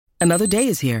Another day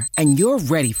is here, and you're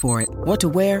ready for it. What to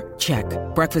wear? Check.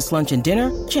 Breakfast, lunch, and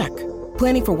dinner? Check.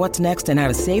 Planning for what's next and how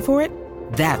to save for it?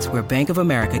 That's where Bank of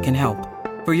America can help.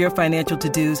 For your financial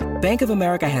to-dos, Bank of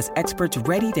America has experts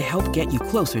ready to help get you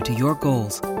closer to your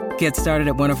goals. Get started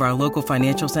at one of our local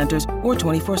financial centers or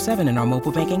 24/7 in our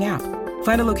mobile banking app.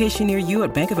 Find a location near you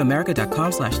at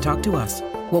bankofamerica.com/talktous.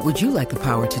 What would you like the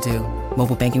power to do?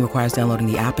 Mobile banking requires downloading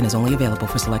the app and is only available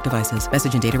for select devices.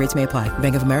 Message and data rates may apply.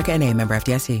 Bank of America N.A., member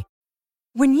FDIC.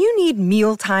 When you need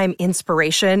mealtime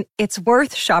inspiration, it's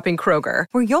worth shopping Kroger,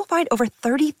 where you'll find over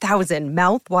 30,000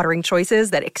 mouth-watering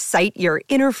choices that excite your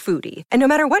inner foodie. And no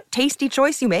matter what tasty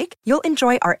choice you make, you'll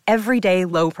enjoy our everyday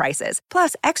low prices,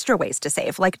 plus extra ways to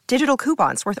save, like digital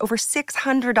coupons worth over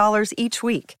 $600 each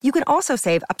week. You can also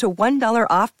save up to $1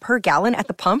 off per gallon at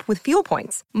the pump with fuel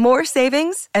points. More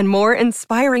savings and more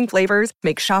inspiring flavors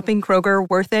make shopping Kroger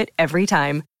worth it every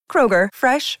time. Kroger,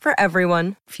 fresh for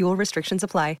everyone. Fuel restrictions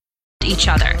apply. Each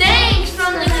other. Thanks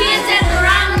from the kids at the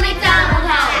Ronald McDonald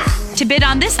House. To bid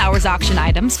on this hour's auction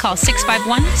items, call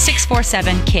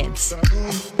 651-647-KIDS.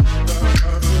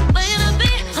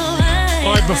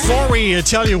 All right, before we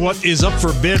tell you what is up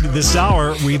for bid this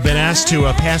hour, we've been asked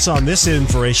to pass on this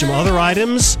information. Other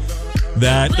items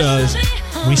that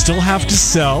we still have to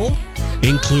sell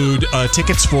include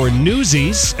tickets for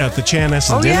Newsies at the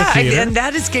Chanhassen Dinner Theater. And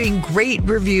that is getting great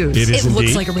reviews. It is looks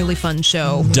indeed. like a really fun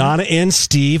show. Donna and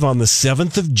Steve on the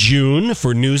 7th of June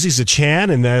for Newsies at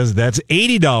Chan, and that's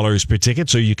 $80 per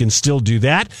ticket, so you can still do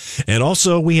that. And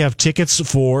also, we have tickets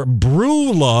for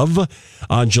Brew Love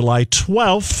on July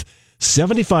 12th.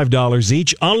 $75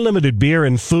 each, unlimited beer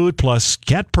and food, plus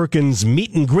Kat Perkins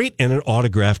meet and greet and an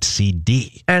autographed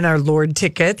CD. And our Lord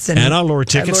tickets. And our Lord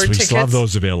tickets. We still have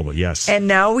those available, yes. And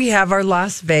now we have our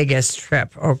Las Vegas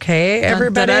trip, okay,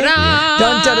 everybody? Dun, da, da,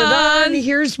 dun, da, da, dun.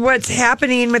 Here's what's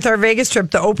happening with our Vegas trip.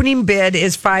 The opening bid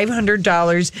is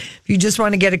 $500. If you just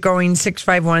want to get it going,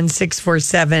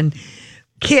 651-647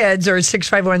 KIDS or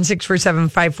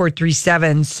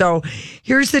 651-647-5437. So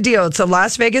here's the deal. It's a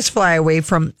Las Vegas flyaway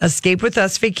from Escape With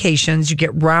Us Vacations. You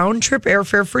get round trip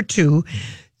airfare for 2,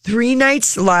 3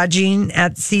 nights lodging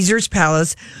at Caesar's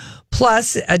Palace,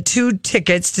 plus 2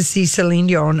 tickets to see Celine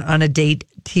Dion on a date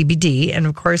TBD. And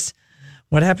of course,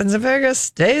 what happens in Vegas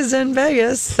stays in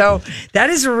Vegas. So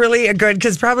that is really a good,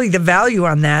 because probably the value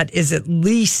on that is at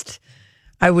least,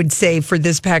 I would say for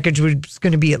this package was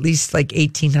going to be at least like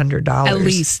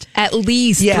 $1,800. At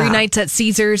least Yeah. 3 nights at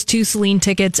Caesars, 2 Celine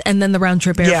tickets, and then the round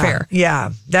trip airfare. Yeah,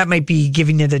 that might be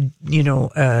giving it a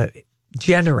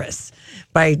generous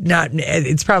by not.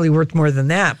 It's probably worth more than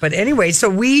that. But anyway,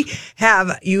 so you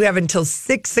have until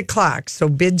 6:00. So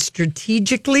bid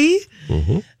strategically.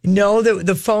 Mm-hmm. No,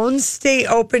 the phones stay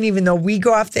open even though we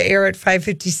go off the air at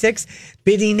 5:56.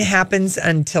 Bidding happens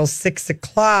until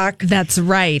 6:00. That's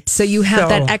right. So you have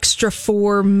that extra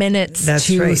 4 minutes to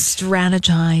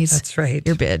strategize. That's right.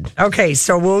 Your bid. Okay,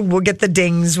 so we'll get the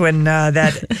dings when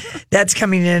that's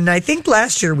coming in. I think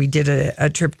last year we did a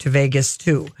trip to Vegas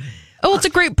too. Oh, it's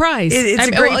a great prize. It's a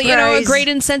great prize. A great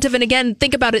incentive. And again,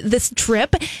 think about it, this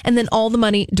trip, and then all the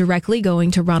money directly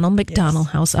going to Ronald McDonald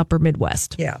House, Upper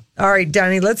Midwest. Yeah. All right,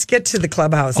 Donnie, let's get to the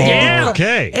clubhouse. Yeah.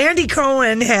 Okay. Andy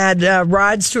Cohen had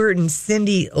Rod Stewart and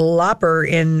Cyndi Lauper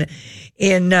in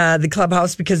the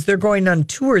clubhouse because they're going on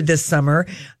tour this summer.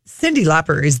 Cyndi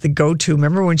Lauper is the go-to.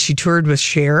 Remember when she toured with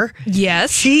Cher?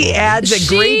 Yes. She adds a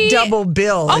great double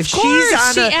bill. Of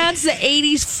course. She adds the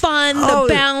 80s fun, the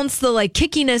bounce, the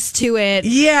kickiness to it.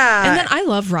 Yeah. And then I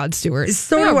love Rod Stewart.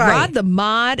 So do I. Rod the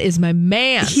Mod is my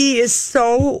man. He is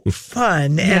so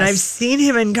fun. Yes. And I've seen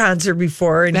him in concert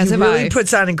before. And he really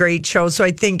puts on a great show. So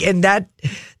I think,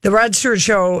 the Rod Stewart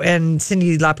show and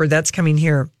Cyndi Lauper, that's coming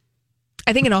here.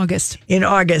 I think in August. In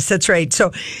August, that's right. So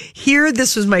here,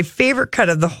 this was my favorite cut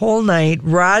of the whole night.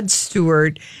 Rod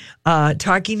Stewart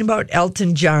talking about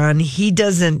Elton John. He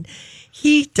doesn't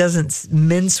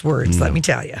mince words, let me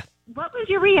tell you. What was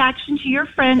your reaction to your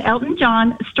friend Elton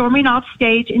John storming off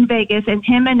stage in Vegas and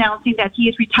him announcing that he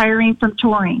is retiring from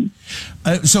touring?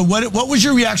 So what was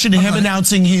your reaction to him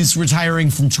announcing he's retiring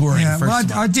from touring? Yeah, well,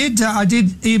 I did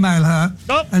email her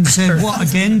and said, "What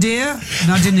again, dear?"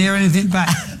 And I didn't hear anything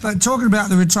back. But talking about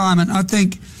the retirement, I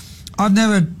think I've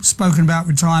never spoken about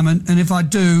retirement, and if I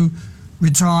do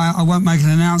retire, I won't make an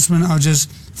announcement. I'll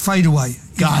just fade away.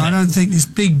 I don't think this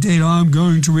big deal, I'm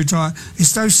going to retire.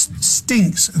 It's those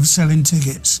stinks of selling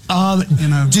tickets.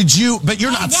 Did you, but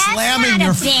you're not slamming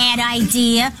your... That's not a bad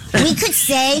idea. We could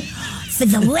say, for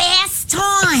the last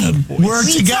time, we're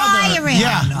retiring. together.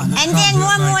 Yeah. And then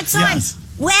one more time. Yes.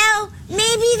 Well,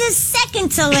 maybe the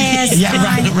second to last Yeah,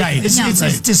 time. right. It's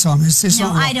dishonest. It's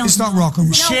not rock. I don't It's not know. rock and roll.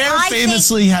 No, Cher I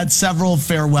famously had several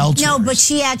farewell tours. No, but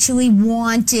she actually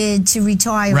wanted to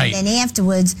retire, Right. and then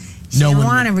afterwards, she No didn't one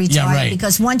want to would. retire Yeah, right.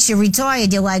 because once you're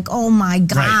retired, you're like, oh my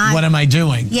God. Right. What am I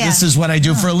doing? Yeah. This is what I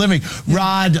do for a living.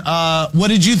 Rod, what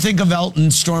did you think of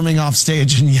Elton storming off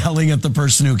stage and yelling at the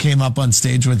person who came up on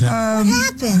stage with him? What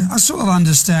happened? I sort of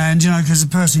understand, because the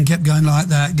person kept going like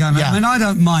that. Yeah. I mean, I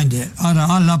don't mind it. I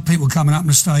love people coming up on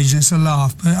the stage and it's a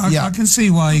laugh, but I can see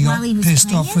why he got While he was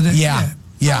pissed off with it. Yeah.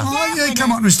 Yeah. Oh, they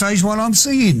come up on the stage while I'm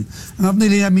singing, and I've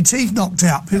nearly had my teeth knocked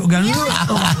out. People going, take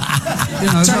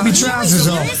my trousers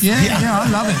off. Yeah, I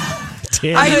love it.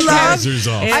 I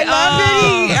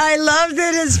love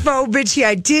that as Bo bitchy.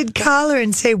 I did call her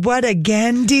and say, "What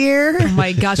again, dear?" Oh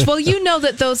my gosh. Well, you know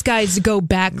that those guys go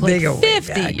back They like go way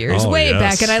 50 back. years, Oh, way yes,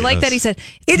 back. And I like yes. that he said,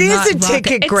 It it's is not a rock-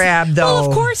 ticket it's- grab, though. Well,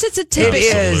 of course it's a ticket.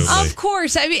 It is. Of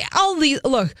course. I mean,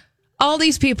 all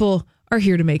these people are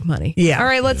here to make money. Yeah. All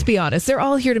right, let's be honest. They're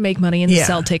all here to make money and to Yeah.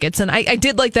 sell tickets. And I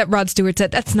did like that Rod Stewart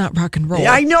said, that's not rock and roll.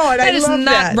 I know it. That I is love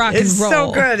not that. rock It's and roll.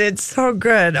 so good. It's so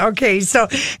good. Okay, so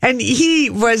and he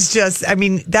was just. I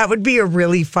mean, that would be a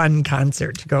really fun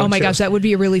concert to go to. Oh my gosh, that would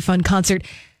be a really fun concert.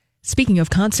 Speaking of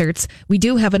concerts, we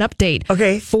do have an update.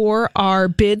 Okay. For our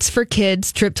bids for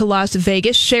kids trip to Las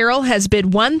Vegas. Cheryl has bid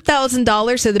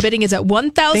 $1,000, so the bidding is at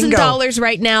 $1,000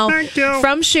 right now. Thank you.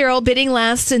 From Cheryl, bidding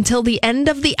lasts until the end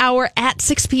of the hour at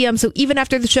 6 p.m. So even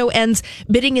after the show ends,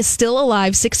 bidding is still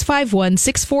alive.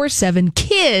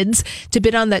 651-647-KIDS to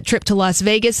bid on that trip to Las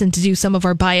Vegas and to do some of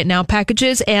our Buy It Now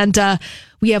packages. And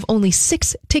we have only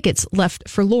 6 tickets left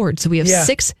for Lord. So we have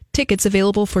 6 tickets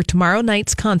available for tomorrow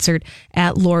night's concert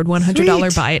at Lord.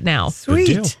 $100 Sweet. Buy It Now. Sweet.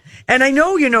 deal. And I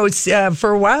know,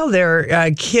 for a while there,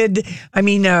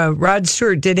 Rod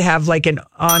Stewart did have like an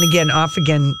on again, off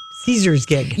again Caesars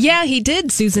gig. Yeah, he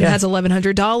did. Susan has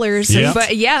 $1,100. Yeah.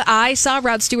 But yeah, I saw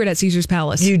Rod Stewart at Caesars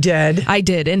Palace. You did? I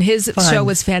did. And his Fun. show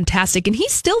was fantastic. And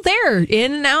he's still there,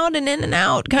 in and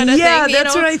out kind of thing. Yeah, you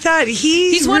that's know? what I thought.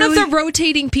 He's one of the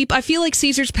rotating people. I feel like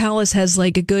Caesars Palace has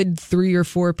like a good 3 or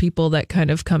 4 people that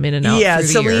kind of come in and out. Yeah, through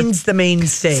the year. Celine's the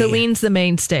mainstay. Celine's the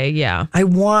mainstay, yeah. I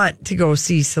want to go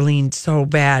see Celine so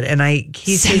bad. And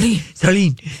he says,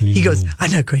 Celine. He goes, I'm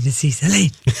not going to see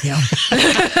Celine. Yeah.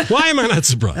 Why am I not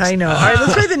surprised? I know. All right,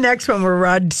 let's play the next one where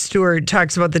Rod Stewart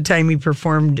talks about the time he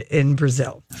performed in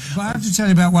Brazil. But I have to tell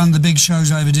you about one of the big shows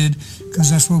I ever did,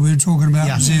 because that's what we were talking about.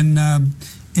 Yeah. It was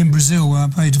in Brazil, where I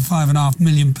played to 5.5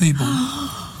 million people.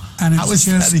 And it How was was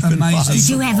that just even amazing. possible? Did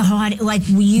you have a heart? Like,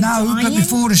 were you No, dying? but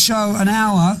before the show, an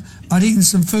hour, I'd eaten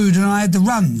some food and I had the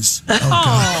runs. So, and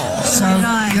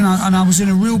I was in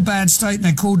a real bad state, and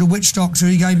they called the witch doctor.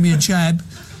 He gave me a jab,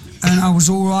 and I was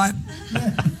all right,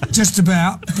 just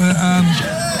about. But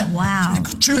Wow.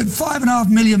 true, 5.5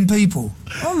 million people.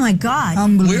 Oh my God.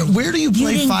 Unbelievable. Where do you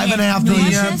play didn't 5.5 get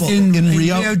million nauseous? people in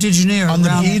Rio de Janeiro, on the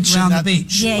around, beach? around the and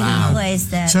beach. Yeah, he plays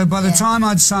that. So by the yeah. time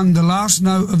I'd sung the last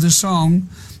note of the song,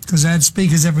 because they had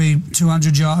speakers every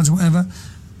 200 yards or whatever,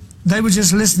 they were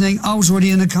just listening. I was already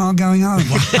in the car going home.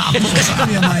 It's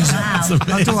pretty amazing. I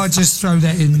thought I'd just throw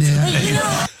that in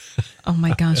there. Oh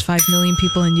my gosh, 5 million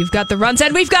people, and you've got the runs.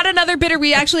 And we've got another bidder.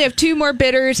 We actually have 2 more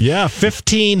bidders. Yeah,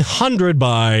 1,500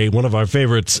 by one of our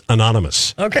favorites,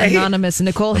 Anonymous. Okay. Anonymous.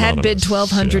 Nicole had bid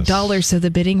Anonymous, $1,200. So the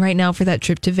bidding right now for that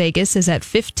trip to Vegas is at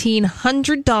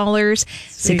 $1,500.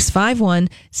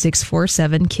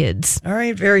 651-647-KIDS. All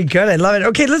right, very good. I love it.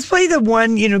 Okay, let's play the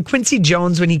one, Quincy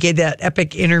Jones when he gave that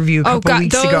epic interview a couple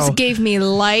weeks those ago. gave me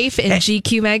life in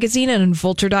GQ magazine and in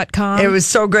Vulture.com. It was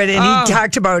so good. And he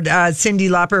talked about Cyndi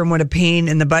Lauper and what a pain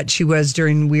in the butt she was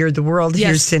during Weird the World. Yes.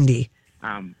 Here's Cindy.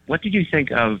 What did you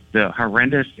think of the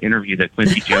horrendous interview that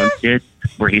Quincy Jones did,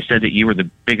 where he said that you were the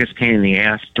biggest pain in the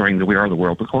ass during the We Are the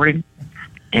World recording?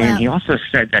 And he also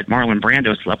said that Marlon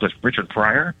Brando slept with Richard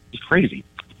Pryor. He's crazy.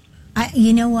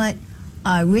 You know what?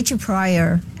 Richard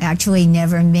Pryor actually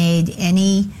never made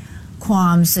any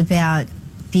qualms about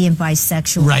being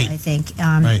bisexual, Right. I think.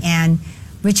 Right. And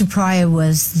Richard Pryor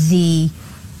was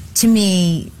to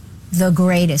me, the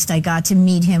greatest. I got to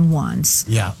meet him once.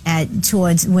 Yeah.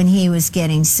 Towards when he was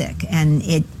getting sick, and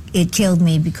it killed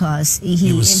me because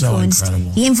he was so influenced.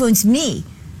 incredible. He influenced me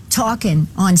talking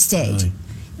on stage. Really?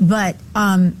 But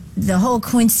the whole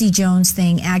Quincy Jones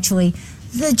thing, actually,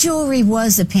 the jewelry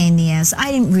was a pain in the ass.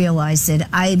 I didn't realize it.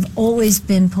 I've always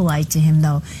been polite to him,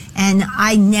 though, and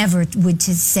I never would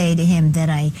say to him that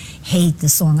I hate the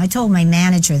song. I told my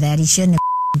manager that he shouldn't have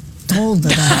told her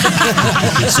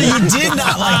that. So you did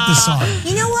not like the song.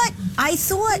 You know what? I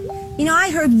thought,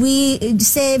 I heard we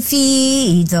say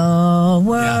feed the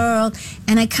world,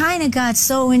 and I kind of got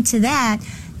so into that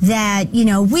that, you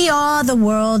know, we are the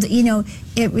world, you know,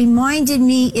 it reminded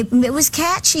me, it was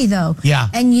catchy though. Yeah.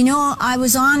 And, you know, I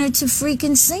was honored to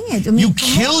freaking sing it. I mean, you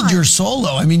killed your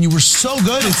solo. I mean, you were so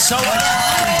good. It's so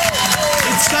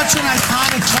it's such an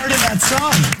iconic part of that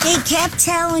song. They kept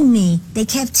telling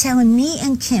me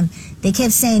and Kim, they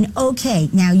kept saying, okay,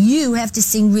 now you have to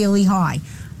sing really high.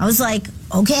 I was like,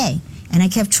 okay. And I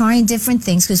kept trying different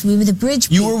things because we were the bridge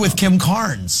people. You were with Kim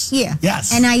Carnes. Yeah.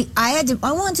 Yes. And I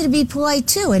wanted to be polite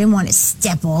too. I didn't want to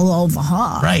step all over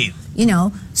her. Right. You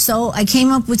know, so I came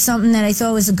up with something that I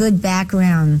thought was a good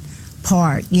background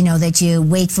part, you know, that you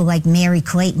wait for like Mary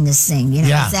Clayton to sing, you know,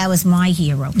 'cause that was my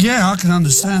hero. Yeah, I can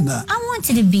understand that. I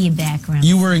wanted to be a background.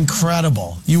 You were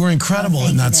incredible. You were incredible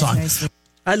in that song.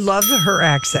 I love her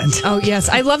accent. Oh, yes.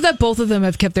 I love that both of them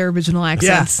have kept their original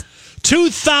accents.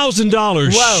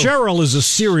 $2,000. Cheryl is a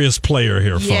serious player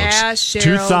here, folks. Yeah,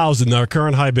 Cheryl. $2,000, our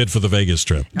current high bid for the Vegas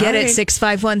trip. Get it,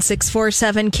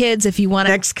 651-647 kids if you want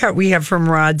to. Next cut we have from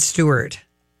Rod Stewart.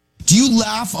 Do you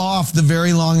laugh off the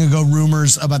very long ago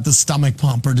rumors about the stomach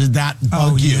pump, or did that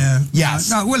bug you? Yeah. Yes.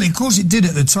 No, well, of course it did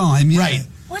at the time. Yeah. Right.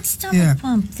 What stomach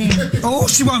pump thing? Oh,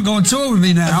 she won't go on tour with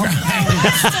me now.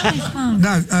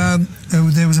 No,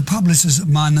 there was a publicist of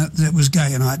mine that was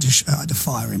gay, and I had to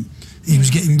fire him. He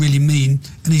was getting really mean,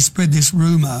 and he spread this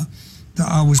rumour that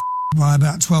I was by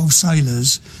about 12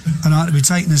 sailors, and I had to be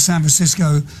taken to San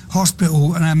Francisco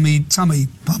hospital and have me tummy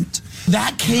pumped.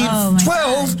 That came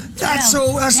 12. That's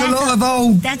all. That's a lot of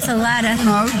old. That's a lot of.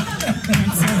 No.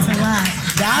 That's a lot.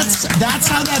 That's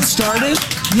how that started.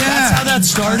 Yeah, that's how that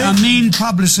started. A mean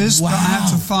publicist that I had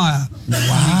to fire. Wow, he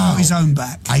got his own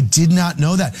back. I did not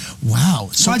know that. Wow.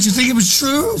 So did you think it was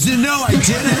true? No, I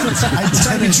didn't. I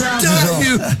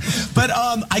didn't. But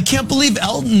I can't believe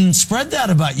Elton spread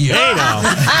that about you. Hey now.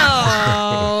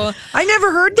 Oh, I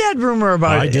never heard that rumor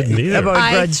about I didn't either. About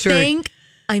Rod Stewart. I think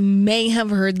I may have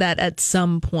heard that at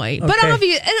some point, but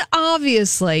Okay.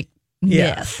 obvious like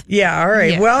myth. Yeah, all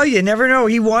right. Yeah. Well, you never know.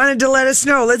 He wanted to let us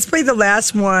know. Let's play the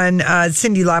last one.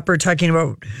 Cyndi Lauper talking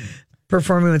about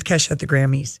performing with Kesha at the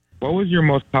Grammys. What was your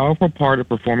most powerful part of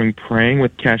performing Praying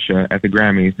with Kesha at the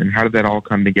Grammys, and how did that all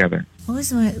come together? What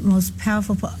was my most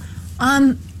powerful part?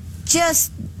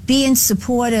 Just being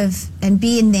supportive and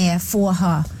being there for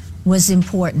her was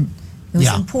important. It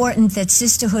was important that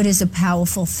sisterhood is a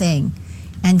powerful thing.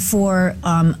 And for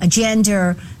a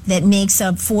gender that makes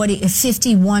up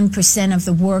 51% of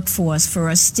the workforce, for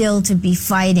us still to be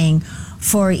fighting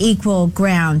for equal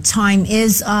ground. Time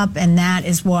is up, and that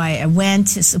is why I went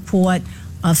to support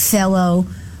a fellow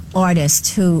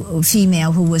artist,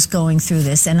 female, who was going through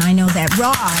this. And I know that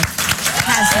Rod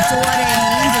has a daughter in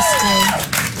the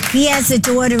industry. He has a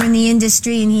daughter in the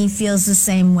industry, and he feels the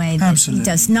same way. That Absolutely. He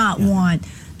does not want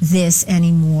this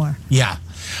anymore. Yeah.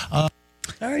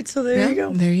 All right, so there you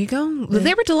go. There you go.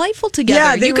 They were delightful together.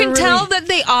 Yeah, they you can were tell really- that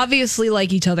they obviously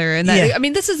like each other, and that I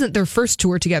mean, this isn't their first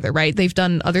tour together, right? They've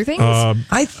done other things.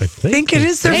 I think it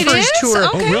is their It first is? tour.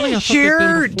 Okay. Oh, really? I thought they'd Cher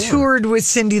been before. toured with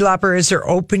Cyndi Lauper as her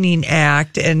opening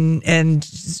act, and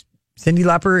Cyndi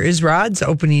Lauper is Rod's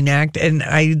opening act. And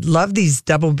I love these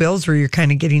double bills where you're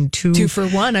kind of getting two for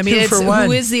one. I mean, two it's, for one.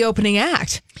 who is the opening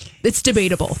act? It's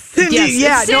debatable. Cyndi,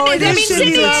 yeah, it's no, Cyndi. it I is mean,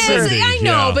 Cyndi Cyndi Lauper. is. I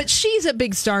know, Yeah. but she's a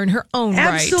big star in her own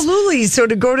right. Absolutely. So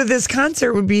to go to this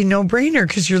concert would be a no-brainer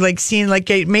because you're like seeing, like,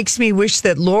 it makes me wish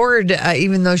that Lorde,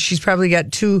 even though she's probably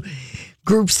got two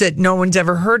groups that no one's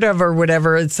ever heard of or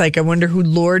whatever, it's like, I wonder who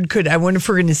Lorde could, I wonder if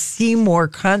we're going to see more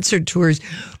concert tours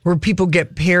where people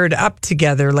get paired up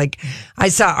together. Like I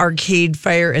saw Arcade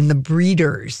Fire and the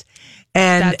Breeders.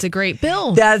 And That's a great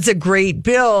bill. That's a great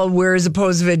bill, whereas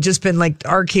opposed to it had just been like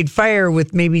Arcade Fire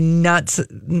with maybe no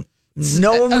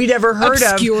one we'd ever heard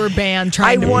of. Obscure band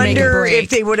trying to I make a wonder break. if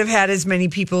they would have had as many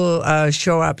people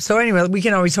show up. So anyway, we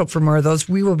can always hope for more of those.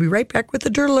 We will be right back with the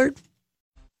Dirt Alert.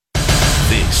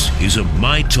 This is a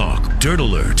My Talk Dirt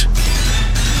Alert.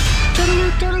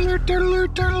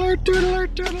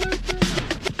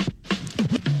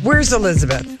 Where's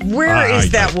Elizabeth? Where is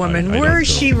that woman? Where is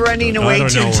she running away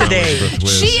to today?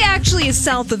 She actually is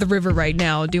south of the river right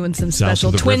now doing some South special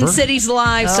of the Twin river? Cities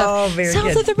Live Oh, stuff. very South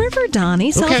good. of the river,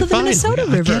 Donnie. South of the fine. Minnesota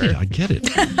River. I get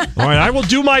it. All right, I will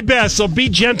do my best, so be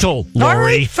gentle, All Lori.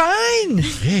 right, fine.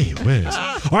 Hey, whiz.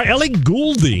 All right, Ellie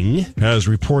Goulding has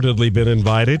reportedly been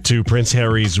invited to Prince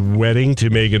Harry's wedding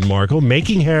to Meghan Markle,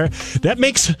 making her, that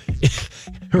makes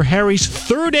Harry's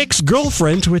third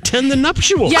ex-girlfriend to attend the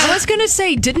nuptials. Yeah, I was going to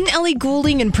say, didn't Ellie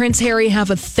Goulding and Prince Harry have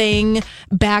a thing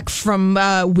back from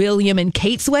William and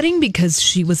Kate's wedding because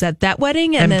she was at that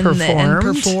wedding and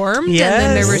performed? Yes. And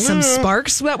then there were some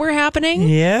sparks that were happening?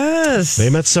 Yes. They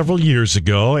met several years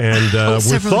ago and were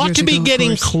thought to be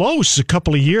getting close a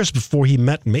couple of years before he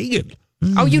met Meghan.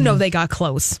 Oh, you know they got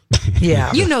close.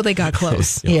 Yeah. You know they got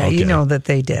close. Yeah, you know that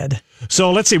they did.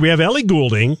 So let's see. We have Ellie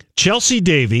Goulding, Chelsea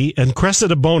Davy, and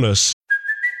Cressida Bonus.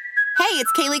 Hey,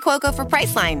 it's Kaylee Cuoco for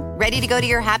Priceline. Ready to go to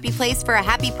your happy place for a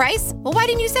happy price? Well, why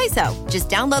didn't you say so? Just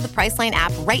download the Priceline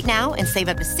app right now and save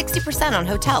up to 60% on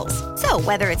hotels. So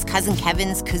whether it's Cousin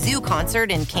Kevin's Kazoo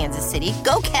Concert in Kansas City,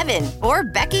 go Kevin, or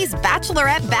Becky's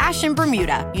Bachelorette Bash in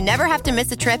Bermuda, you never have to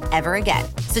miss a trip ever again.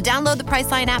 So download the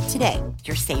Priceline app today.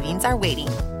 Your savings are waiting.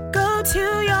 Go to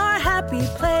your happy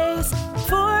place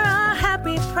for a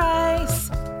happy price.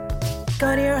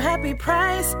 Go to your happy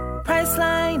price,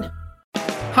 Priceline.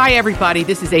 Hi, everybody.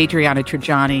 This is Adriana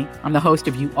Trajani. I'm the host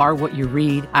of You Are What You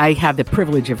Read. I have the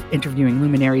privilege of interviewing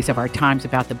luminaries of our times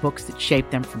about the books that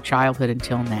shaped them from childhood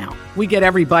until now. We get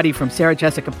everybody from Sarah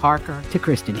Jessica Parker to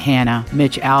Kristen Hanna,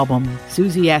 Mitch Albom,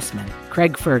 Susie Essman,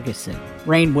 Craig Ferguson,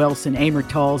 Rainn Wilson, Amor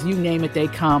Tolls, you name it, they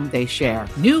come, they share.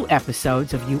 New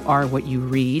episodes of You Are What You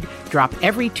Read drop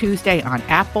every Tuesday on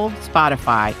Apple,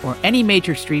 Spotify, or any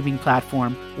major streaming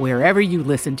platform wherever you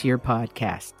listen to your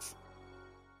podcasts.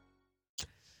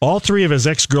 All three of his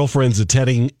ex-girlfriends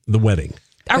attending the wedding.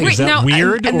 Is that now,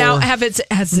 weird? And now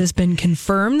has this been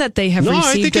confirmed that they have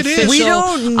received official We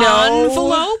don't know.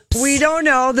 envelopes? We don't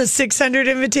know. The 600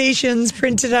 invitations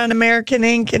printed on American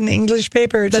ink and English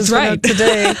paper. That's just went right. out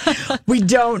today. We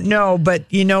don't know. But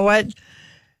you know what?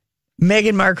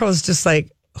 Meghan Markle is just like,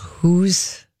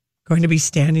 who's going to be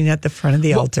standing at the front of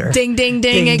the altar? Ding, ding,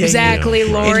 ding. Ding, ding. Exactly,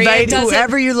 Lori. Invite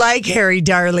whoever you like, Harry,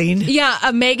 darling. Yeah,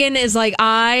 Meghan is like,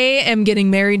 I am getting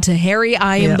married to Harry.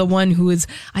 I am the one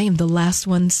I am the last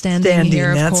one standing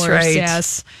here, of that's course. right.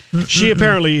 Yes. She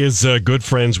apparently is good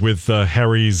friends with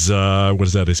Harry's, what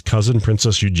is that, his cousin,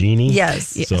 Princess Eugenie?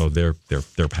 Yes. So they're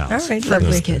pals. All right,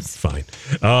 lovely. Kids. Fine.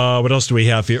 What else do we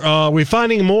have here? We're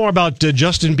finding more about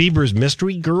Justin Bieber's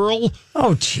mystery girl.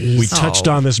 Oh, geez. We touched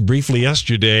on this briefly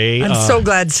yesterday. I'm so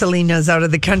glad Selena's out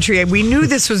of the country. We knew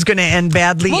this was going to end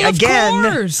badly again.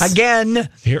 Of course. Again.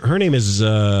 Her name is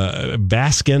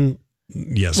Baskin.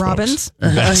 Yes, Robbins.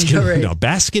 Baskin.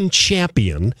 Baskin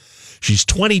Champion. She's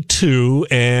 22,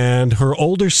 and her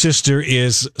older sister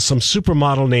is some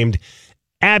supermodel named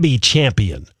Abby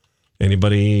Champion.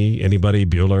 Anybody?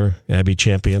 Bueller? Abby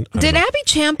Champion? Did Abby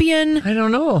Champion? I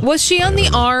don't know. Was she on the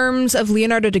arms of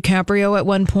Leonardo DiCaprio at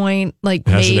one point? Like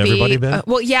Hasn't maybe. everybody been?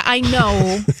 Well, yeah, I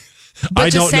know. But I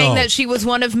just don't saying know. that she was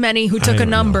one of many who took a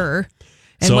number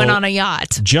and went on a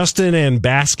yacht. Justin and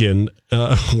Baskin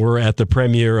were at the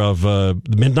premiere of The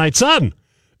Midnight Sun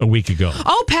a week ago.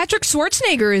 Oh, Patrick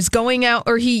Schwarzenegger is going out,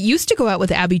 or he used to go out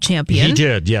with Abby Champion. He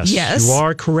did, yes. Yes. You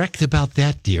are correct about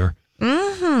that, dear.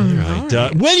 Mm-hmm. All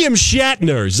right. William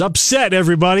Shatner's upset,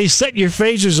 everybody. Set your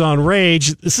phasers on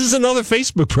rage. This is another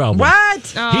Facebook problem. What?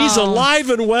 He's alive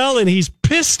and well, and he's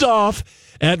pissed off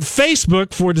at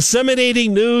Facebook for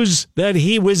disseminating news that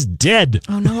he was dead.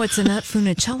 Oh, no, it's Annette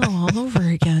Funicello all over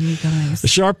again, you guys. The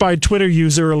sharp-eyed Twitter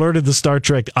user alerted the Star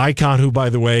Trek icon, who,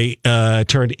 by the way,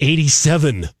 turned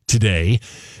 87 today,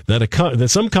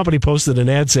 that some company posted an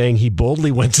ad saying he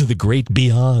boldly went to the great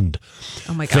beyond.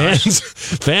 Oh, my gosh.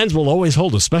 Fans will always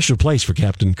hold a special place for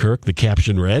Captain Kirk, the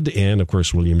caption read, and, of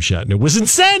course, William Shatner was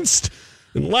incensed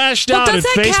and lashed out at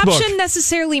Facebook. Does that caption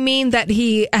necessarily mean that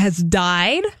he has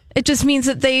died? It just means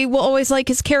that they will always like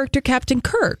his character, Captain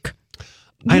Kirk.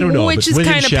 I don't know, Which but is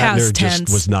William kind of Shatner past just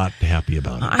tense. was not happy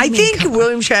about it. I think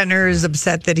William Shatner is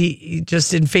upset that he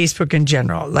just in Facebook in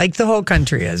general, like the whole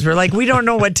country is. We're like, we don't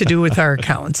know what to do with our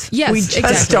accounts. Yes, we just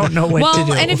exactly. don't know what to do.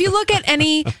 Well, and if you look at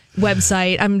any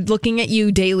website, I'm looking at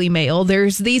you, Daily Mail,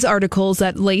 there's these articles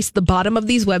that lace the bottom of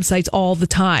these websites all the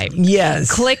time.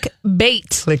 Yes.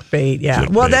 Clickbait, yeah.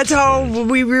 Well, that's how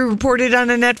we reported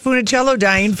on Annette Funicello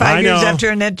dying 5 years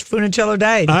after Annette Funicello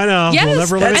died. I know. Yes. We'll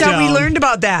never let That's it how we down. learned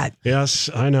about that. Yes,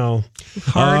 I know.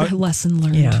 Hard lesson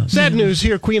learned. Sad news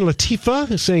here. Queen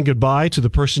Latifah is saying goodbye to the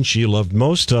person she loved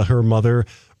most, her mother,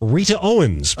 Rita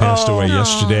Owens passed away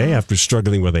yesterday after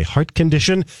struggling with a heart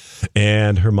condition,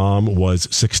 and her mom was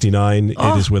 69.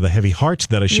 It is with a heavy heart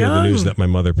that I share the news that my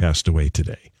mother passed away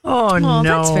today. Oh, no.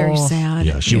 That's very sad.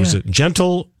 Yeah, she was a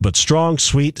gentle but strong,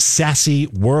 sweet, sassy,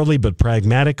 worldly but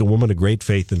pragmatic, a woman of great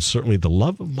faith, and certainly the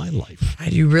love of my life.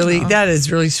 That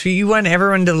is really sweet. You want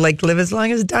everyone to live as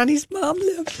long as Donnie's mom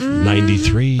lived.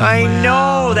 93. I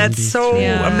know. That's so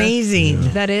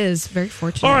amazing. That is very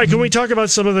fortunate. All right, can we touch on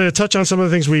some of the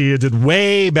things we did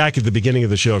way back at the beginning of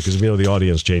the show, because we know the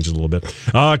audience changed a little bit.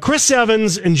 Chris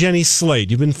Evans and Jenny Slate.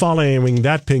 You've been following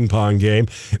that ping pong game.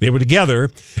 They were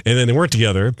together, and then they weren't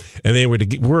together, and they were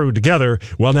together.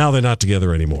 Well, now they're not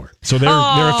together anymore. So they're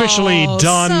officially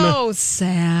done. So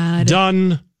sad.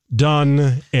 Done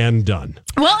and done.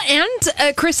 Well,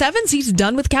 and Chris Evans, he's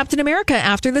done with Captain America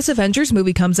after this Avengers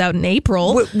movie comes out in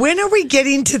April. When are we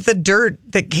getting to the dirt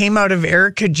that came out of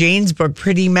Erica Jane's book,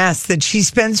 Pretty Mess, that she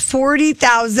spends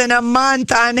 $40,000 a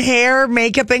month on hair,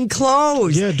 makeup, and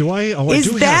clothes? Yeah,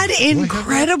 Is that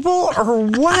incredible or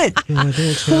what?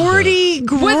 $40,000.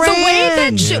 With the way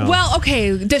that well,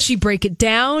 okay, does she break it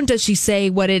down? Does she say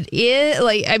what it is?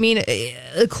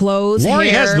 Clothes, Lori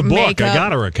hair, has the book. makeup. I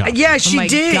got her a copy. Yeah, she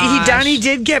did. Gosh. Donnie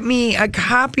did get me a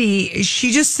copy.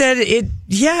 She just said it.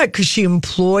 Yeah, because she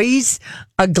employs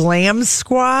a glam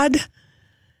squad.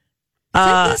 Is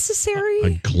that necessary?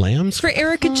 A glam for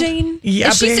Erica Jane? Yeah,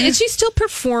 is she still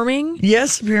performing?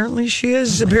 Yes, apparently she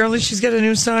is. Apparently she's got a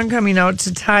new song coming out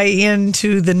to tie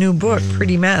into the new book,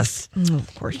 Pretty Mess.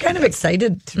 Of course. I'm kind of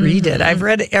excited to read it. I've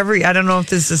read I don't know if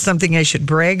this is something I should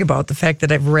brag about, the fact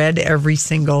that I've read every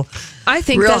single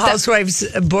Real Housewives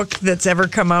book that's ever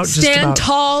come out. Stand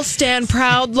tall, stand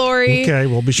proud, Lori. Okay,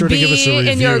 well, be sure to give us a review,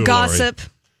 in your gossip.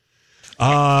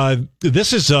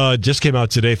 This is just came out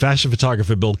today. Fashion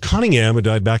photographer Bill Cunningham, who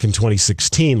died back in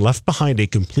 2016, left behind a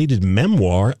completed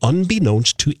memoir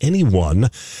unbeknownst to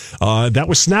anyone. That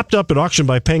was snapped up at auction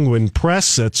by Penguin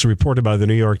Press. That's reported by the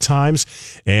New York Times.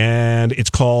 And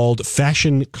it's called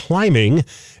Fashion Climbing.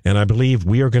 And I believe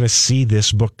we are going to see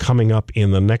this book coming up in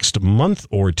the next month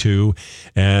or two.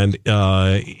 And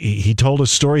he told us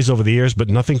stories over the years, but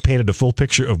nothing painted a full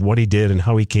picture of what he did and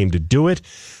how he came to do it.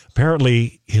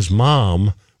 Apparently, his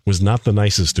mom was not the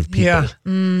nicest of people. Yeah.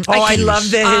 I love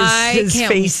his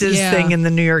faces thing in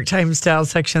the New York Times style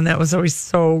section. That was always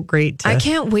so great. I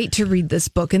can't wait to read this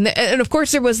book. And of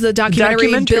course, there was the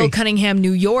documentary Bill Cunningham,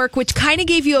 New York, which kind of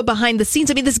gave you a behind the scenes.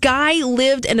 I mean, this guy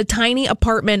lived in a tiny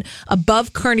apartment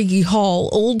above Carnegie Hall,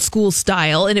 old school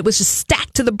style, and it was just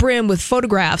stacked to the brim with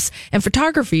photographs and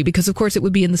photography because, of course, it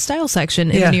would be in the style section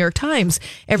in the New York Times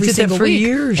every single week.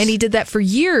 Years. And he did that for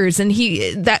years. And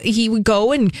he would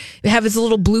go and have his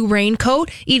little blue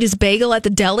raincoat, eat his bagel at the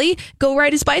deli, go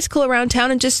ride his bicycle around town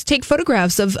and just take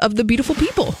photographs of the beautiful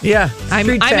people. Yeah. I'm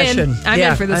in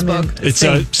for this book. It's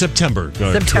September.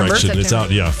 Correction. It's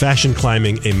out. Yeah. Fashion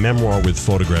Climbing, a memoir with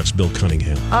photographs. Bill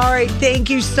Cunningham. All right. Thank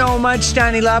you so much,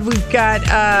 Donnie Love. We've got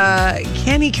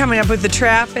Kenny coming up with the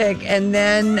traffic, and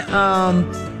then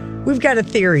we've got a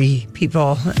theory,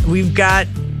 people. We've got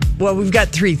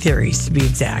 3 theories to be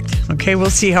exact. Okay.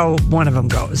 We'll see how one of them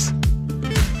goes.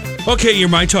 Okay, your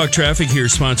My Talk traffic here,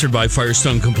 sponsored by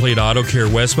Firestone Complete Auto Care,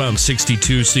 westbound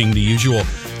 62, seeing the usual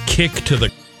kick to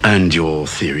the... And your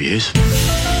theory is?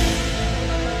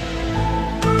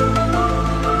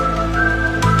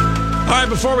 All right,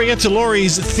 before we get to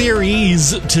Lori's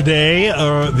theories today,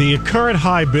 the current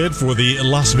high bid for the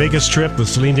Las Vegas trip, the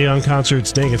Celine Dion concert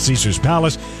staying at Caesars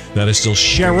Palace, that is still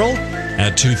Cheryl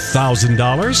at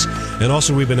 $2,000. And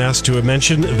also we've been asked to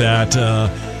mention that...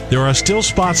 there are still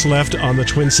spots left on the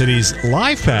Twin Cities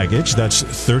live package. That's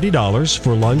 $30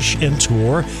 for lunch and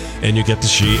tour, and you get to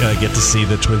see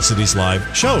the Twin Cities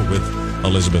live show with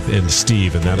Elizabeth and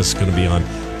Steve, and that is going to be on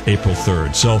April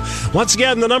 3rd. So once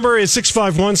again, the number is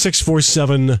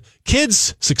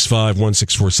 651-647-KIDS,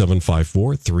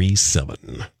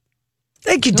 651-647-5437.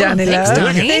 Thank you, Donnie. Thanks,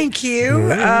 Donnie. Thank you. All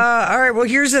right. Well,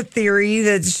 here's a theory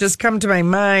that's just come to my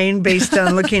mind based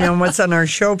on looking on what's on our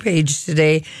show page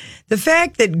today. The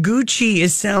fact that Gucci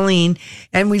is selling,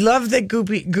 and we love that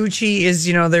Gucci is,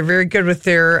 they're very good with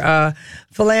their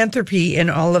philanthropy and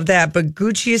all of that, but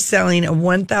Gucci is selling a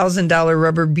 $1,000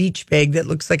 rubber beach bag that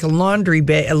looks like a laundry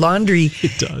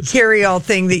carry-all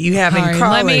thing that you have in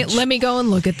college. Let me go and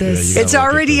look at this. It's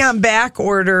already on back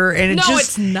order, and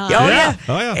it's not. Oh yeah.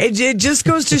 It just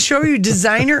goes to show you,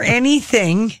 designer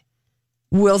anything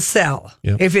will sell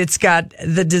if it's got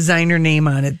the designer name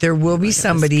on it. There will be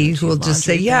somebody who will just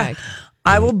say,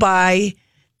 I will buy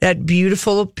that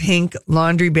beautiful pink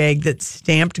laundry bag that's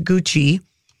stamped Gucci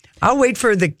I'll wait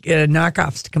for the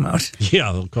knockoffs to come out. Yeah,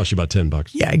 it'll cost you about $10.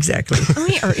 Yeah, exactly.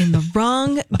 We are in the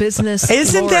wrong business.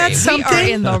 Isn't Lori. that something?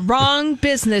 We are in the wrong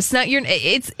business. Now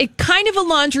it's kind of a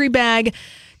laundry bag,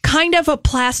 kind of a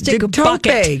plastic tote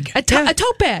bucket, bag. a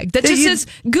tote bag that just says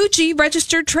Gucci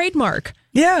registered trademark.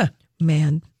 Yeah.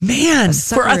 Man, for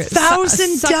 $1,000.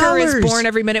 Sucker is born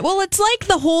every minute. Well, it's like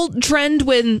the whole trend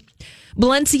when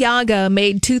Balenciaga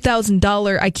made $2,000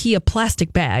 IKEA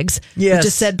plastic bags. Yes. It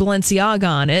just said Balenciaga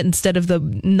on it instead of the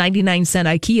 99-cent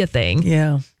IKEA thing.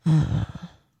 Yeah.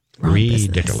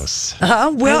 Ridiculous.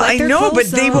 Well, I their know, but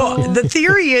clothes, they will. The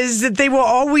theory is that they will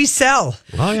always sell.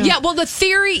 Oh, Yeah, well, the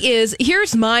theory is,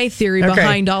 here's my theory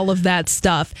behind all of that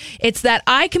stuff. It's that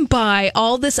I can buy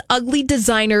all this ugly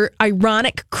designer,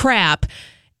 ironic crap,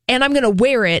 and I'm going to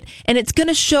wear it, and it's going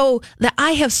to show that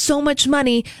I have so much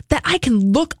money that I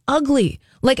can look ugly.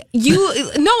 Like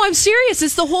no, I'm serious.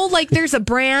 It's the whole, there's a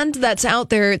brand that's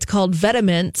out there. It's called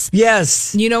Vetements.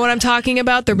 Yes. You know what I'm talking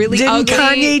about? The really Didn't ugly.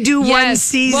 Kanye do one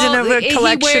season of a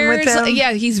collection with them?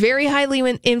 Yeah, he's very highly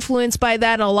influenced by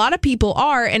that. And a lot of people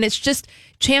are. And it's just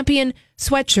Champion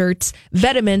sweatshirts,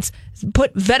 Vetements.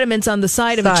 Put Vetements on the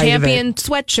side of a Champion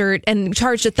sweatshirt and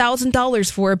charged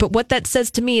 $1,000 for it. But what that says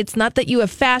to me, it's not that you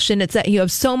have fashion. It's that you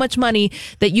have so much money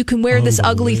that you can wear this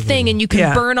ugly thing and you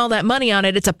can burn all that money on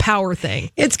it. It's a power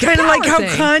thing. It's kind of like how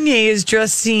Kanye is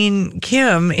dressing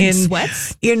Kim in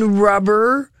sweats, in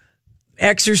rubber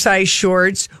exercise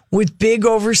shorts with big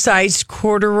oversized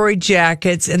corduroy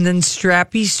jackets and then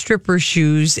strappy stripper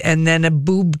shoes and then a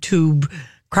boob tube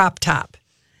crop top.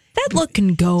 That look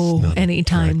can go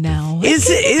anytime now.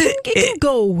 It can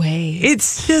go away.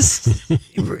 It's just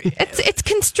it's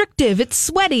constrictive. It's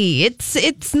sweaty.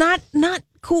 It's not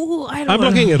cool. I'm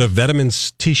looking at a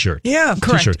Vetements T-shirt. Yeah,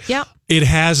 correct. T-shirt. Yeah, it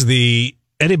has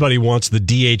anybody wants the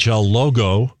DHL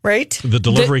logo, right? The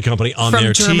delivery company on from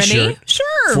their Germany? T-shirt,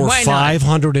 sure, for why not?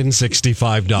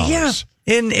 $565. Yeah.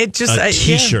 And it just a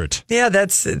T-shirt. Yeah,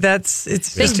 that's it's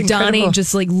just incredible. Donnie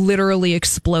just literally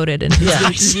exploded and total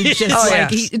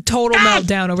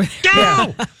meltdown over there.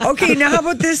 Yeah. Okay, now how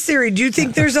about this theory? Do you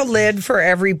think there's a lid for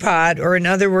every pot, or in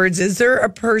other words, is there a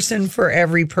person for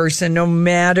every person, no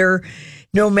matter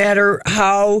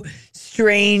how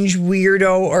strange,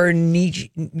 weirdo, or niche,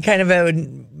 kind of a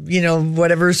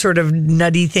whatever sort of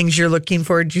nutty things you're looking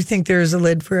for? Do you think there's a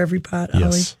lid for every pot, Yes.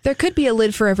 Holly? There could be a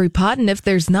lid for every pot, and if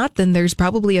there's not, then there's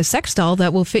probably a sex doll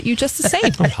that will fit you just the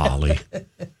same. Oh, Holly.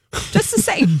 Just the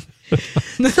same.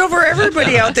 So for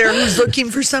everybody out there who's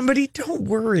looking for somebody, don't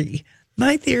worry.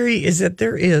 My theory is that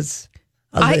there is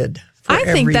a lid for I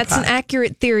think every that's pot. an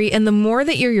accurate theory, and the more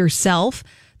that you're yourself,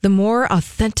 the more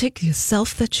authentic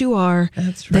self that you are,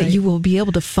 that you will be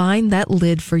able to find that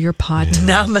lid for your pot.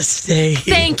 Namaste.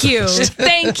 Thank you.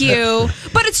 Thank you.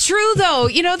 But it's true, though.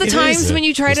 You know, the times when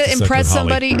you try to impress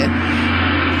somebody.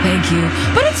 Thank you.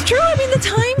 But it's true. I mean, the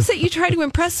times that you try to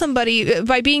impress somebody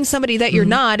by being somebody that you're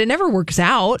not, it never works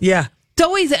out. Yeah. It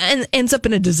always ends up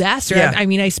in a disaster. Yeah. I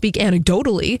mean, I speak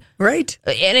anecdotally. Right.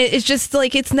 And it's just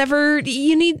it's never,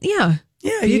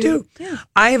 Yeah, you do. Yeah.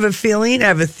 I have a feeling, I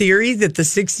have a theory that the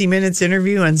 60 Minutes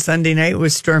interview on Sunday night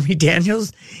with Stormy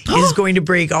Daniels is going to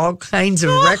break all kinds of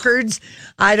records.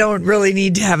 I don't really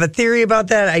need to have a theory about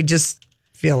that. I just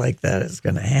feel like that is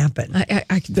going to happen.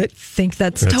 I think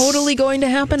that's totally going to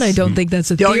happen. I don't think that's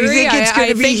a theory. Don't you think it's going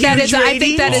to be huge I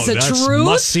think that is a truth.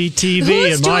 Must-see TV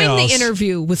Who's in my doing house. the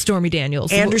interview with Stormy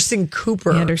Daniels? Anderson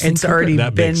Cooper. It's Cooper. already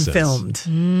That been makes sense.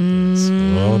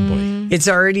 filmed. Oh, boy. It's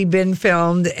already been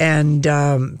filmed, and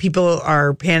people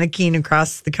are panicking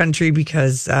across the country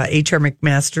because H.R.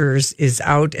 McMaster is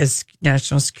out as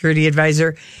National Security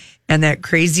Advisor, and that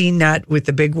crazy nut with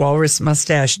the big walrus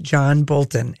mustache, John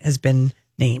Bolton, has been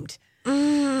named.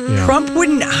 Yeah. Trump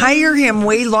wouldn't hire him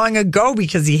way long ago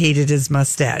because he hated his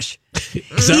mustache.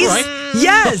 Is that right?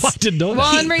 Yes. I didn't know that.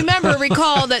 Well, and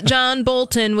recall that John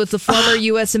Bolton was the former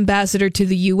U.S. ambassador to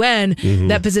the UN. Mm-hmm.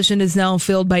 That position is now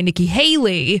filled by Nikki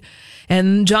Haley.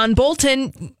 And John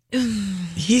Bolton,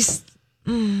 he's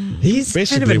basically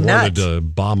kind of a nut. wanted to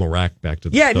bomb Iraq back to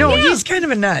the he's kind of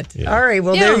a nut. Yeah. All right,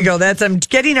 well, there you go. I'm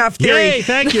getting off theory. Yay,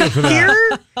 thank you for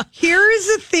that. Here is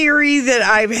a theory that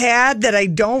I've had that I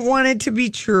don't want it to be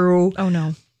true. Oh,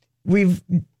 no.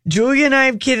 Julia and I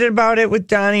have kidded about it with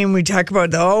Donnie, and we talk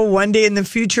about, one day in the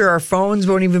future, our phones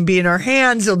won't even be in our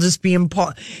hands. They'll just be in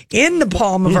the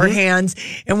palm of our hands,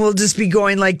 and we'll just be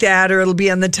going like that, or it'll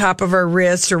be on the top of our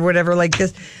wrist or whatever like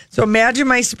this. So imagine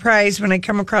my surprise when I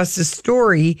come across this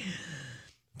story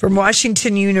from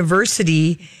Washington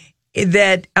University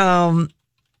that, a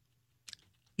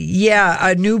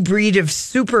new breed of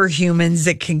superhumans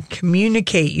that can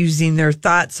communicate using their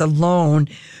thoughts alone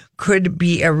could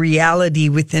be a reality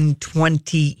within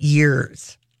 20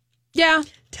 years. Yeah.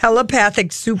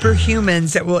 Telepathic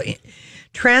superhumans that will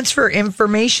transfer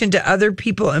information to other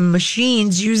people and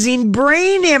machines using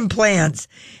brain implants.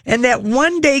 And that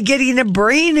one day getting a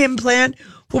brain implant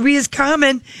will be as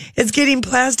common as getting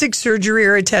plastic surgery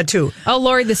or a tattoo. Oh,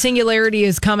 Lori, the singularity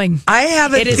is coming. I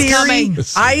have a It is theory. coming.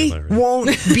 I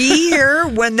won't be here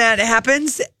when that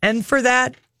happens. And for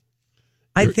that,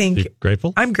 I think You're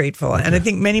grateful? I'm grateful. And I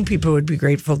think many people would be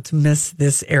grateful to miss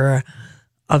this era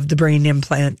of the brain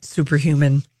implant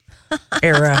superhuman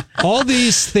era. All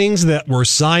these things that were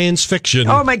science fiction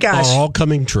Oh, my gosh. are all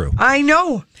coming true. I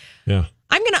know. Yeah.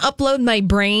 I'm going to upload my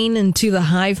brain into the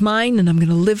hive mind and I'm going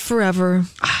to live forever.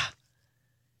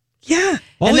 Yeah.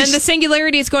 And then the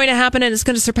singularity is going to happen and it's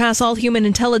going to surpass all human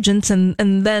intelligence. And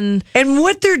then. And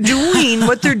what they're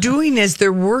doing is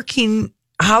they're working.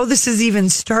 How this is even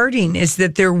starting is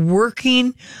that they're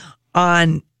working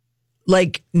on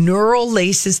like neural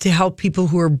laces to help people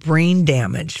who are brain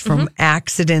damaged from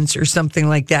accidents or something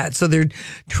like that. So they're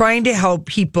trying to help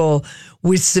people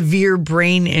with severe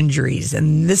brain injuries.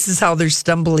 And this is how they're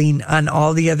stumbling on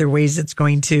all the other ways it's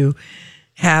going to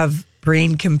have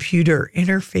brain computer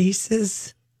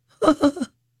interfaces. The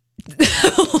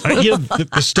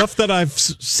stuff that I've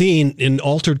seen in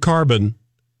Altered Carbon,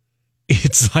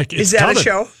 it's like it's is that coming. a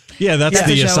show? Yeah, that's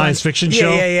the science fiction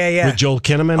show. Yeah. With Joel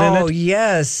Kinnaman in it. Oh,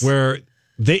 yes. Where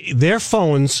their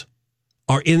phones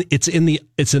are it's an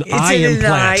eye in implant. an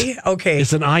eye? Okay.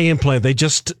 It's an eye implant. They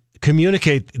just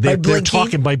communicate. They're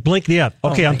talking by blinking. Yeah.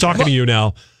 Okay, I'm talking to you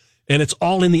now. And it's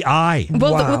all in the eye.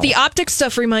 Well, the optic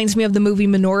stuff reminds me of the movie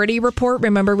Minority Report.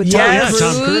 Remember with Tom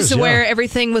Cruise, where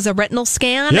everything was a retinal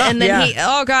scan, and then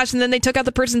and then they took out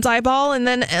the person's eyeball, and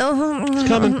then it's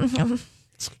coming.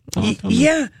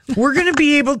 Yeah, we're going to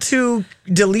be able to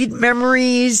delete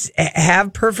memories,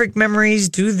 have perfect memories,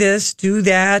 do this, do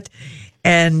that,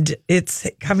 and it's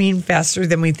coming faster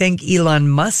than we think. Elon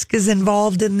Musk is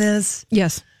involved in this.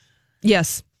 Yes,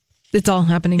 it's all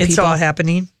happening. It's all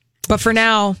happening. But for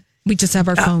now, we just have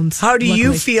our phones. How do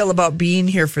you feel about being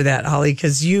here for that, Holly?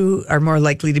 Because you are more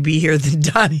likely to be here than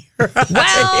Donnie.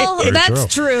 Well,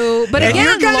 that's true. But and again,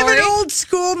 you're kind Lori, of an old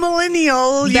school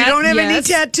millennial. You don't have any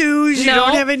tattoos. You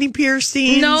don't have any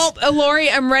piercings. Nope. Lori,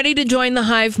 I'm ready to join the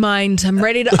hive mind. I'm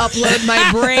ready to upload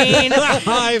my brain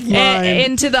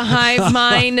into the hive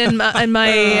mind, and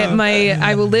my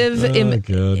I will live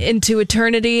into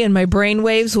eternity, and my brain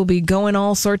waves will be going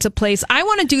all sorts of places. I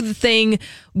want to do the thing.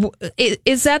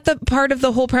 Is that the part of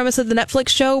the whole premise of the Netflix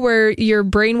show where your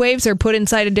brain waves are put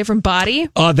inside a different body?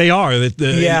 They are.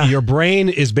 Your brain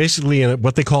is basically in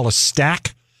what they call a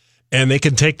stack, and they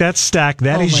can take that stack,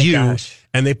 that is you,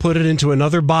 and they put it into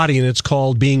another body, and it's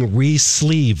called being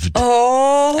re-sleeved.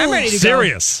 Oh, I'm ready to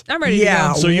serious. Go. I'm ready to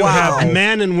go. So you have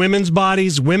men and women's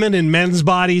bodies, women and men's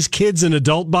bodies, kids and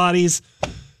adult bodies.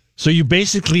 So you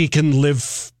basically can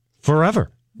live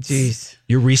forever. Jeez.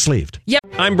 You're re-sleeved. Yep.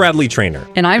 I'm Bradley Trainer.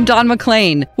 And I'm Don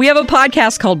McClain. We have a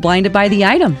podcast called Blinded by the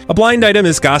Item. A blind item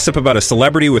is gossip about a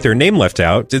celebrity with their name left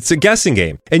out. It's a guessing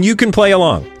game, and you can play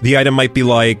along. The item might be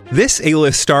like, this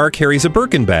A-list star carries a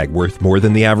Birkin bag worth more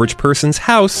than the average person's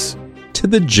house to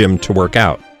the gym to work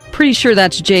out. Pretty sure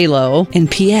that's J-Lo.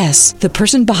 And P.S. the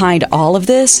person behind all of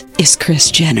this is Kris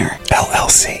Jenner,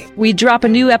 LLC. We drop a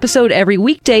new episode every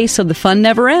weekday so the fun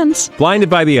never ends. Blinded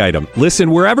by the Item.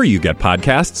 Listen wherever you get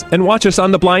podcasts and watch us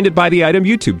on the Blinded by the Item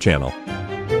YouTube channel.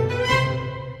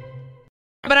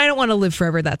 But I don't want to live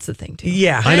forever. That's the thing, too.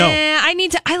 Yeah, I know.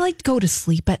 I like to go to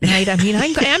sleep at night. I mean,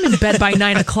 I'm in bed by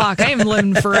 9 o'clock. I am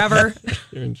living forever.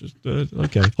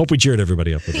 Okay. Hope we cheered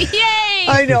everybody up with that. Yay!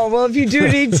 I know. Well, if you do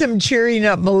need some cheering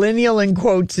up, Millennial in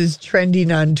Quotes is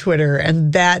trending on Twitter,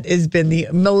 and that has been the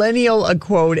Millennial a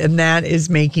quote, and that is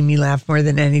making me laugh more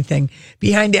than anything.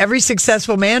 Behind every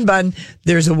successful man bun,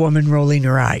 there's a woman rolling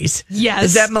her eyes. Yes.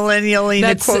 Is that Millennial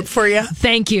a quote for you?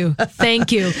 Thank you.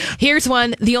 Thank you. Here's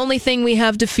one. The only thing we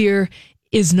have to fear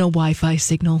is no Wi-Fi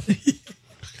signal.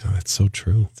 Oh, that's so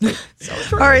true.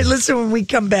 All right, listen, when we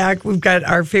come back, we've got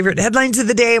our favorite headlines of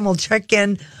the day, and we'll check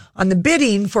in on the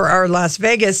bidding for our Las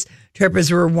Vegas trip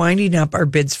as we're winding up our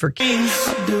bids for Kings.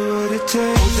 All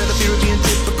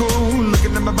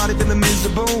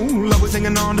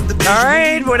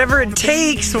right, whatever it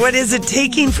takes. What is it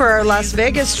taking for our Las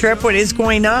Vegas trip? What is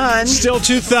going on? Still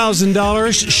 $2,000,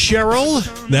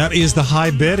 Cheryl. That is the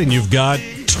high bid, and you've got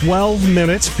 12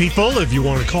 minutes, people, if you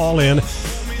want to call in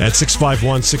at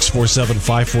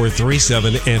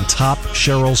 651-647-5437. And top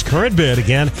Cheryl's current bid,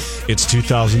 again, it's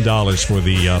 $2,000 for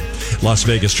the Las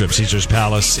Vegas trip, Caesars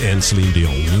Palace and Celine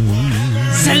Dion.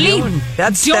 Celine.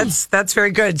 That's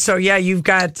very good. So, yeah, you've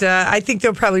got, I think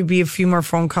there'll probably be a few more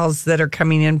phone calls that are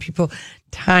coming in. People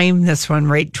time this one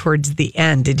right towards the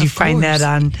end. Did you find that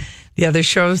on the other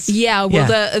shows? Yeah. Well,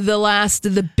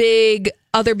 the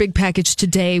other big package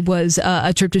today was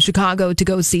a trip to Chicago to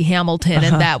go see Hamilton,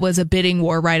 and that was a bidding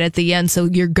war right at the end. So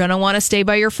you're going to want to stay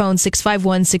by your phone,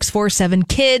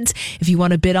 651-647-KIDS, if you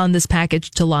want to bid on this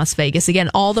package to Las Vegas. Again,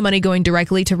 all the money going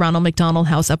directly to Ronald McDonald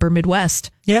House, Upper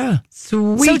Midwest. Yeah.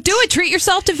 Sweet. So do it. Treat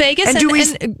yourself to Vegas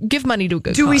and give money to a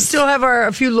good cause. Do we still have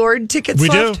a few Lord tickets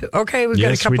left? Do. Okay, we've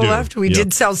got a couple left. We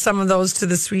did sell some of those to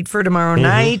the suite for tomorrow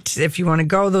night. If you want to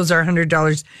go, those are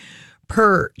 $100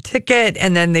 per ticket,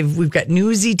 and then we've got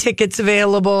Newsy tickets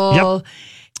available. Yep.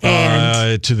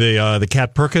 And to the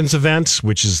Cat Perkins event,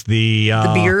 which is the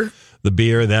beer. The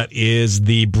beer, that is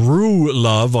the Brew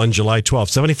Love on July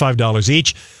 12th. $75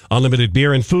 each. Unlimited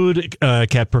beer and food.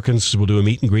 Cat Perkins will do a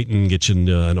meet and greet and get you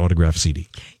an autographed CD.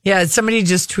 Yeah, somebody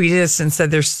just tweeted us and said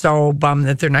they're so bummed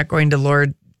that they're not going to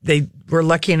Lord. They were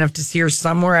lucky enough to see her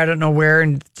somewhere, I don't know where,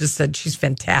 and just said she's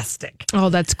fantastic. Oh,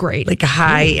 that's great. Like a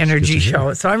high energy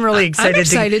show. So I'm really excited. I'm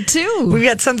excited too. We've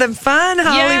got something fun,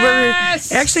 Holly.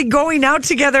 Yes! We're actually going out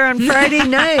together on Friday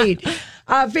night.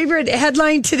 Favorite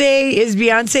headline today is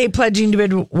Beyonce pledging to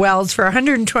bid wells for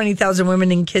 120,000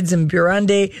 women and kids in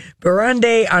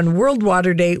Burundi on World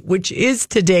Water Day, which is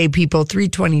today, people,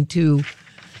 3/22.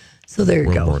 So there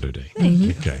you go. World Water Day.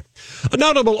 Okay. A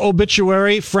notable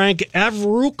obituary, Frank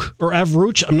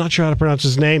Avruch, I'm not sure how to pronounce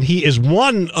his name. He is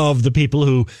one of the people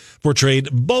who portrayed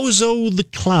Bozo the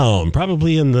Clown,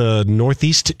 probably in the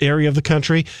northeast area of the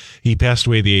country. He passed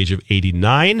away at the age of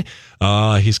 89.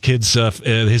 His kids,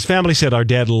 his family said our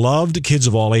dad loved kids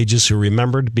of all ages who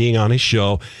remembered being on his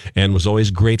show and was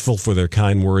always grateful for their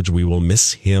kind words. We will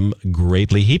miss him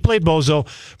greatly. He played Bozo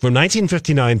from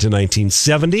 1959 to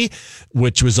 1970,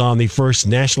 which was on the first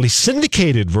nationally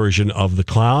syndicated version of The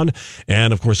Clown.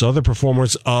 And, of course, other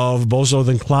performers of Bozo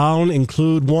the Clown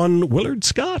include one Willard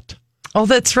Scott. Oh,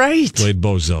 that's right. Played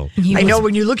Bozo. I know,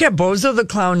 when you look at Bozo the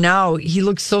Clown now, he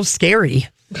looks so scary.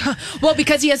 Well,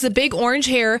 because he has the big orange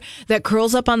hair that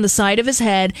curls up on the side of his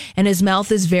head, and his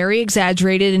mouth is very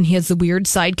exaggerated, and he has the weird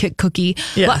sidekick cookie.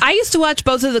 Yeah. Well, I used to watch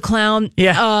Bozo the Clown,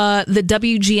 the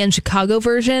WGN Chicago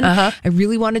version. I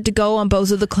really wanted to go on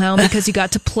Bozo the Clown because you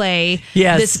got to play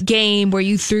this game where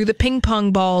you threw the ping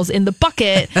pong balls in the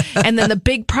bucket, and then the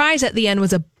big prize at the end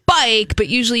was a bike, but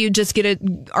usually you just get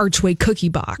an Archway cookie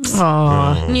box.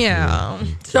 Aww. Yeah.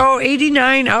 So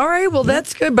 89. All right, well,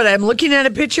 that's good. But I'm looking at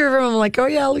a picture of him. I'm like, oh,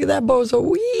 yeah, look at that Bozo.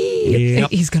 Whee! Yep.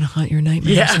 He's going to haunt your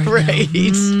nightmares. Yeah, right.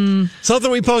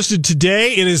 Something we posted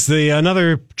today. It is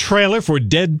another trailer for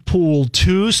Deadpool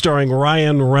 2, starring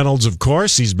Ryan Reynolds, of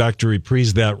course. He's back to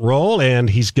reprise that role, and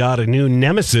he's got a new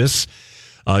nemesis.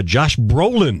 Josh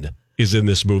Brolin is in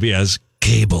this movie as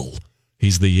Cable.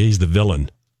 He's the villain.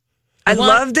 I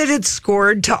love that it's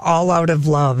scored to All Out of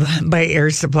Love by Air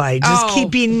Supply. Just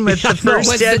keeping with the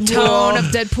first Deadpool. The tone of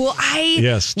Deadpool.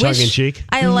 Yes, tongue-in-cheek.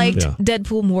 I liked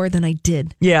Deadpool more than I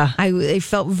did. Yeah. I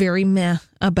felt very meh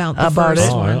about the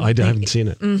first one. I haven't seen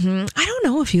it. I don't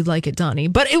know if you'd like it, Donnie,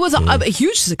 but it was a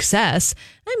huge success.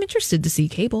 I'm interested to see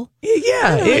Cable.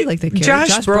 Yeah. I like that character.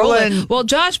 Josh Brolin. Well,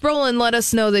 Josh Brolin let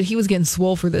us know that he was getting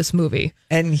swole for this movie.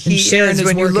 And he is.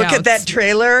 When you look at that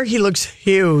trailer, he looks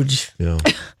huge. Yeah.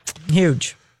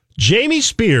 Huge. Jamie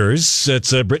Spears,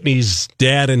 that's Britney's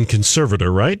dad and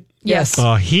conservator, right? Yes.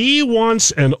 He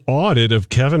wants an audit of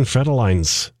Kevin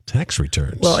Federline's tax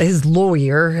returns. Well, his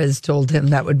lawyer has told him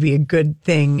that would be a good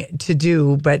thing to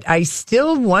do, but I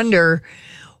still wonder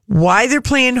why they're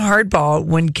playing hardball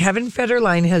when Kevin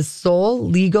Federline has sole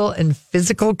legal and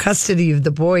physical custody of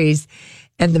the boys,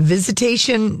 and the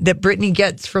visitation that Britney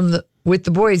gets with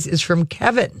the boys is from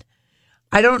Kevin.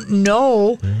 I don't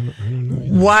know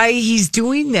why he's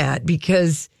doing that,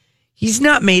 because he's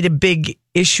not made a big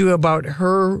issue about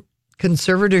her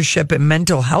conservatorship and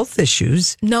mental health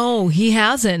issues. No, he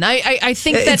hasn't. I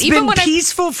think that it's even been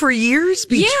peaceful for years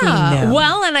between them.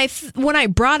 Well, and when I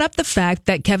brought up the fact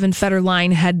that Kevin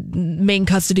Federline had main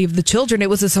custody of the children, it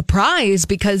was a surprise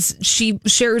because she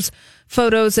shares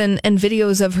photos and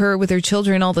videos of her with her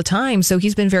children all the time. So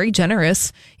he's been very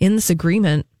generous in this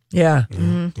agreement. Yeah. I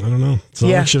don't know. It's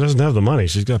not like she doesn't have the money.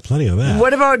 She's got plenty of that.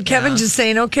 What about Kevin just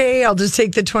saying, okay, I'll just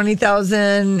take the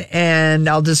 $20,000 and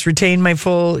I'll just retain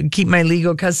keep my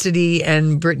legal custody,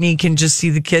 and Brittany can just see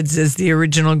the kids as the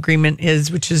original agreement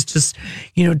is, which is just,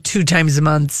 2 times a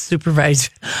month supervised.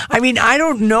 I mean, I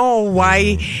don't know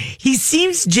why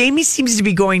Jamie seems to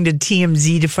be going to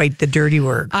TMZ to fight the dirty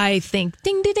work. I think,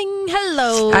 ding, ding, ding,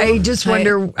 hello. I just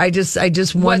wonder, I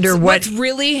just wonder what's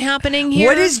really happening here.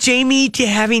 What is Jamie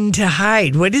having to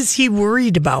hide? What is he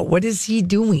worried about? What is he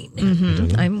doing?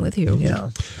 I'm with you.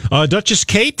 Yeah. Duchess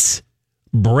Kate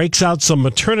breaks out some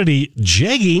maternity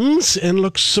jeggings and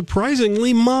looks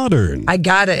surprisingly modern. I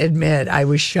gotta admit, I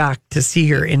was shocked to see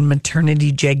her in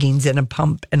maternity jeggings and a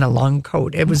pump and a long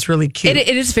coat. It was really cute. It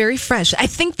is very fresh. I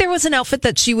think there was an outfit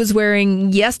that she was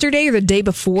wearing yesterday or the day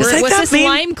before. It was this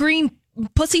lime green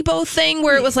pussy bow thing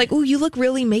where it was like, oh, you look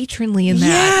really matronly in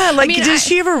that. Yeah, does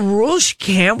she have a rule she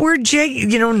can't wear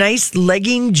nice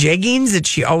legging jeggings, that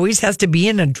she always has to be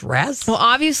in a dress? Well,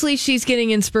 obviously she's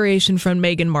getting inspiration from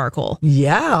Meghan Markle.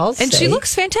 Yeah, she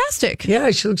looks fantastic.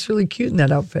 Yeah, she looks really cute in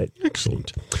that outfit.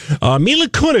 Excellent. Mila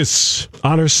Kunis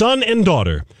on her son and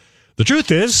daughter. The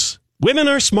truth is, women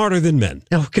are smarter than men.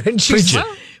 Oh, good.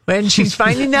 When she's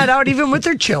finding that out even with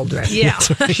her children. Yeah.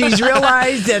 She's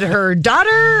realized that her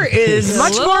daughter is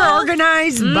much more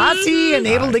organized, bossy, and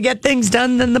able to get things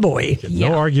done than the boy.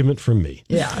 No argument from me.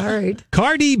 Yeah, all right.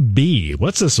 Cardi B,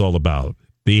 what's this all about?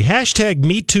 The hashtag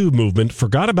 #MeToo movement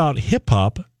forgot about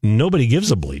hip-hop. Nobody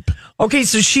gives a bleep. Okay,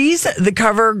 so she's the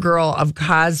cover girl of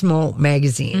Cosmo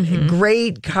magazine.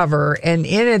 Great cover. And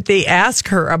in it, they ask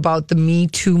her about the Me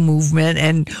Too movement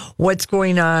and what's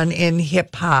going on in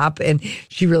hip hop. And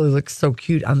she really looks so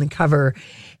cute on the cover.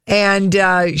 And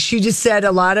she just said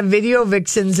a lot of video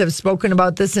vixens have spoken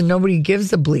about this and nobody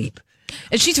gives a bleep.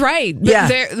 And she's right.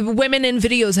 Yeah. Women in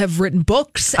videos have written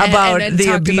books about and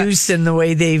the abuse and the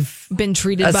way they've been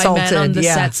treated assaulted, by men on the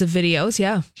sets of videos.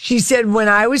 Yeah. She said, when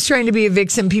I was trying to be a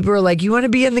vixen, people were like, you want to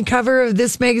be on the cover of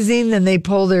this magazine? Then they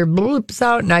pull their bloops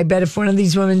out. And I bet if one of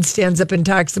these women stands up and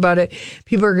talks about it,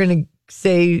 people are going to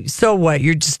say, so what?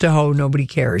 You're just a hoe. Nobody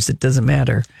cares. It doesn't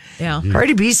matter. Yeah.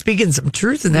 Cardi B speaking some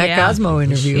truth in that Cosmo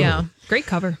interview. Yeah. Great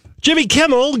cover. Jimmy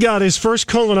Kimmel got his first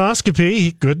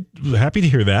colonoscopy. Good. Happy to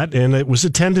hear that. And it was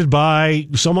attended by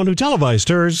someone who televised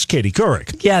hers, Katie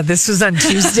Couric. Yeah, this was on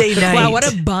Tuesday night. Wow, what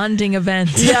a bonding event.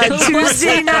 Yeah,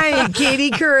 Tuesday night, Katie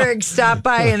Couric stopped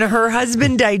by, and her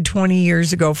husband died 20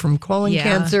 years ago from colon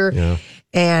cancer. Yeah.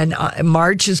 And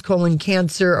March is Colon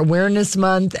Cancer Awareness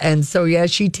Month. And so,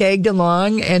 she tagged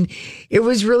along, and it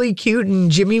was really cute. And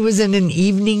Jimmy was in an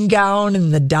evening gown,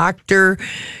 and the doctor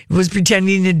was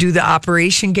pretending to do the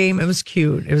operation game. It was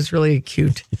cute. It was really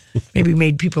cute. Maybe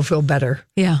made people feel better.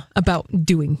 Yeah, about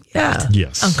doing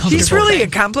Yes. uncomfortable. She's really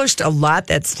accomplished a lot,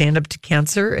 that stand up to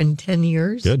cancer in 10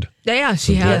 years. Good. Yeah,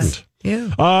 she has. Yeah.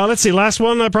 Let's see. Last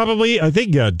one, I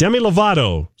think Demi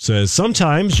Lovato says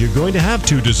sometimes you're going to have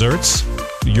 2 desserts.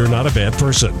 You're not a bad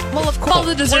person. Well, of course, all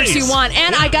the desserts you want.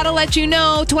 And I got to let you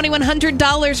know,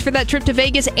 $2,100 for that trip to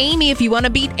Vegas. Amy, if you want to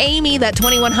beat Amy, that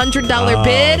 $2,100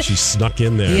 bid. She snuck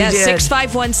in there. Yes,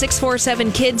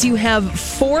 651-647. Kids, you have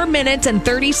 4 minutes and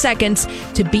 30 seconds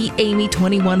to beat Amy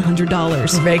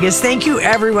 $2,100. Vegas. Thank you,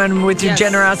 everyone, with your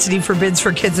generosity for bids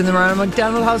for kids in the Ronald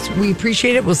McDonald House. We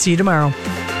appreciate it. We'll see you tomorrow.